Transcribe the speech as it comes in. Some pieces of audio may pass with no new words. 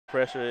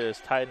Pressure is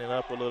tightening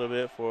up a little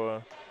bit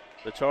for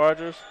the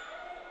Chargers.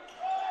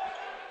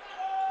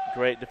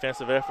 Great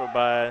defensive effort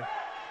by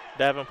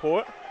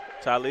Davenport.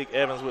 Tyleek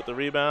Evans with the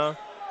rebound.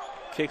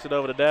 Kicks it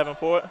over to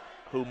Davenport,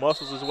 who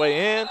muscles his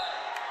way in.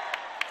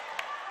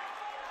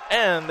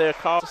 And they're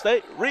called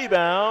State.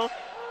 Rebound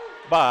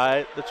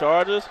by the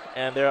Chargers,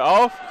 and they're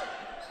off.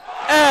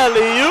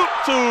 Alley-oop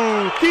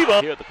to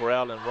Kyvon. Here at the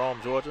Corral in Rome,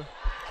 Georgia,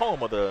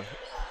 home of the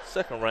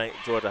second-ranked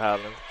Georgia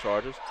Highland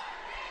Chargers,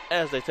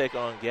 as they take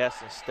on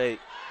Gadsden State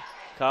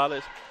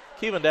College.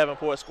 Kyvon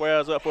Davenport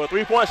squares up for a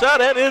three-point shot,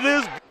 and it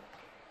is.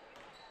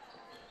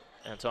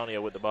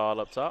 Antonio with the ball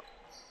up top.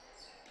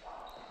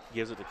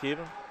 Gives it to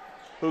Kyvon,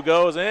 who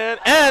goes in and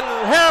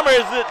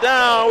hammers it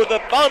down with a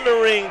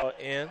thundering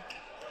in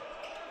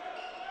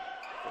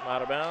from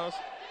out of bounds.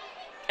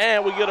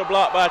 And we get a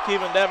block by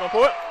Kyvon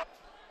Davenport.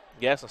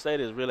 Gadsden State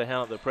has really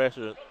handled the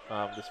pressure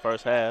this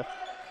first half.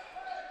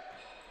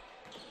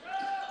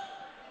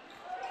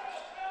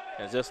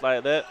 And just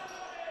like that,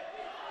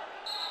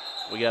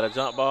 we got a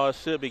jump ball. It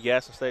should be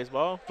Gadsden State's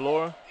ball.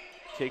 Flora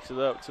kicks it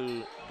up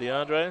to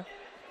DeAndre.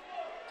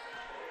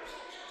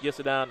 Gets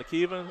it down to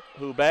Kyvon,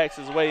 who backs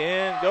his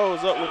way in,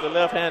 goes up with the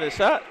left-handed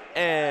shot,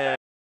 and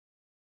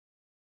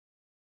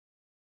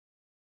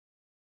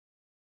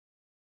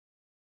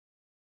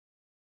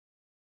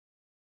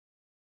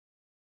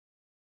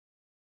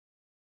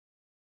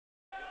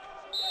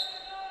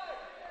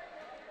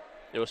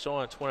it was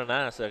showing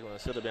 29 seconds.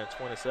 It should have been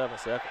 27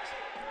 seconds.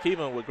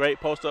 Kyvon with great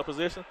post-up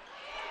position,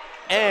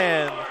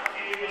 and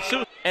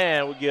shoot,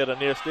 and we get a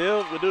near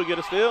steal. We do get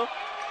a steal.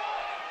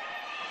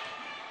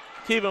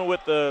 Kyvon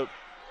with the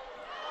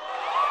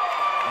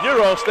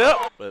Euro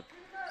step, but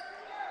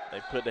they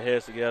put their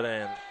heads together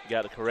and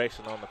got a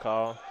correction on the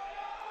call.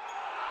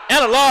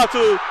 And a lob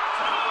to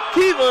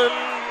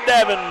Kyvon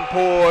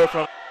Davenport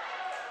from,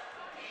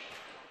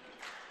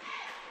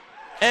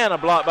 and a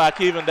block by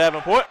Kyvon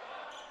Davenport.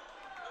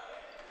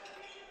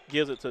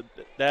 Gives it to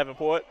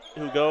Davenport,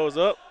 who goes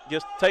up,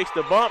 just takes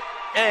the bump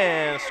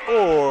and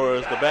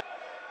scores the back.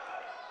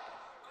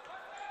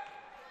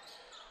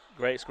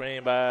 Great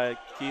screen by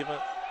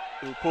Kyvon,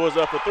 who pulls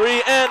up a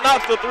three and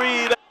knocks the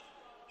three.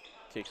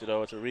 Kicks it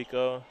over to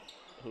Rico,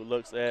 who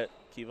looks at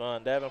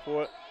Kyvon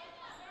Davenport.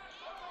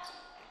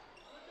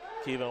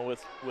 Kyvon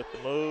with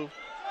the move.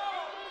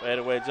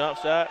 Fadeaway jump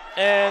shot,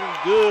 and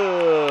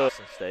good.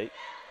 State.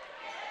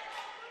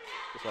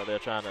 Looks like they're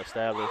trying to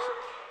establish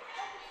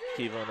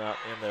Kyvon out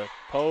in the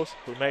post,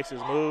 who makes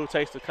his move,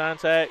 takes the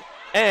contact,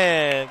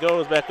 and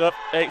goes back up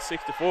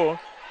 8-64.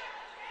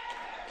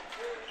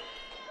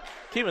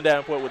 Kyvon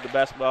Davenport with the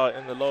basketball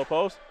in the low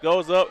post,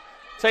 goes up,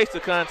 takes the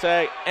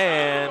contact,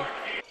 and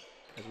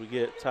as we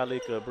get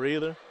Tyleek a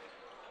breather,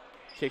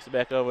 kicks it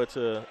back over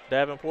to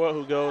Davenport,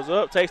 who goes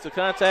up, takes the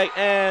contact,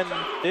 and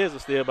is a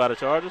steal by the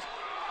Chargers.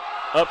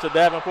 Up to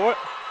Davenport,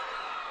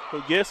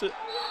 who gets it,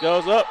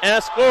 goes up,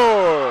 and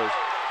scores.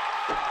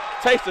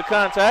 Takes the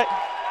contact.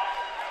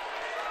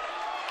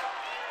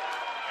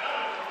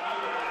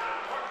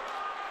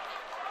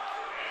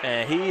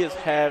 And he is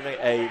having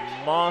a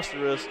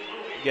monstrous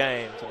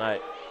game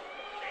tonight.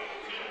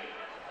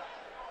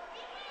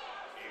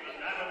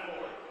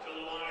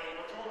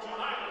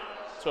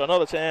 So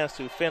another chance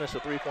to finish a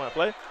three-point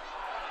play.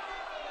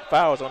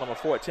 Fouls on number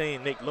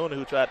 14, Nick Looney,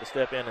 who tried to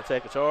step in and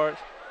take a charge.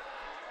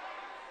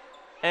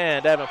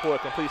 And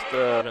Davenport completes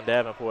the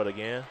Davenport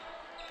again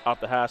off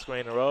the high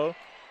screen and roll.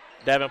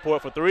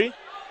 Davenport for three.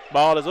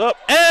 Ball is up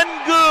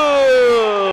and good.